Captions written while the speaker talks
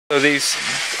So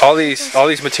all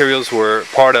these materials were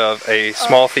part of a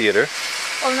small theater.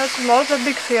 Well, not small, the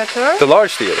big theater. The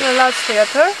large theater. The large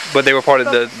theater. But they were part of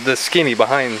the skinny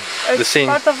behind the scene.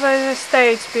 It's part of a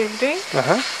stage building.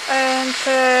 And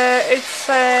it's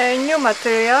a new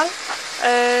material.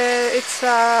 It's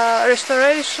a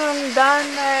restoration done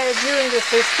during the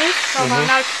 50s from an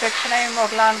architect named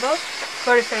Orlando,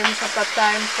 very famous at that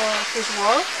time for his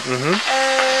work,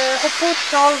 who put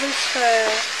all these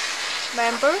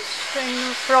members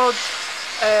in broad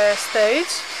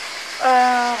stage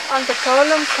on the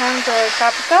columns and the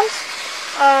capitals,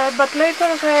 but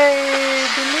later they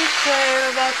believed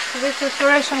that this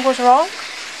restoration was wrong,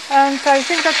 and I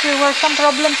think that there were some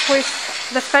problems with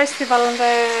the festival and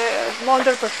the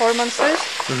modern performances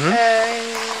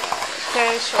in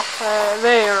case of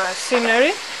their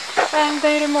scenery, and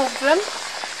they removed them,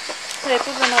 they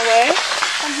put them away,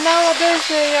 and nowadays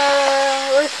they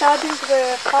are restudying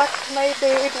the fact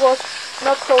maybe it was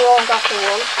not so wrong after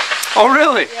all. Oh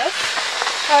really? Yes,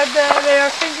 and they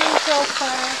are thinking of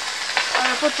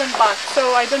put them back,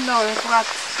 so I don't know at what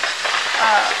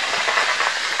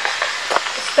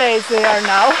stage they are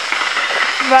now.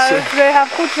 But they have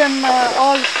put them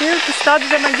all here to study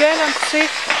them again and see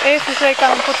if they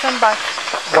can put them back.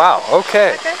 Wow,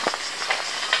 okay.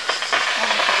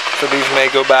 So these may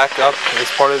go back up as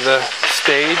part of the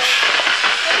stage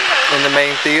in the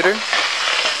main theater.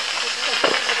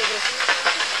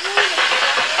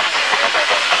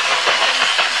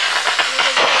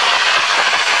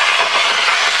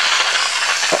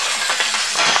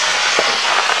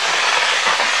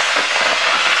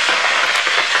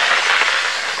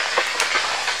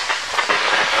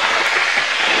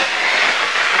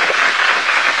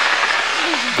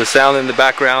 The sound in the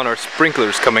background are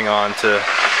sprinklers coming on to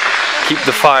keep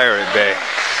the fire at bay,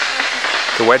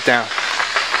 to wet down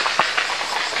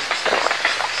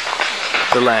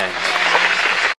the land.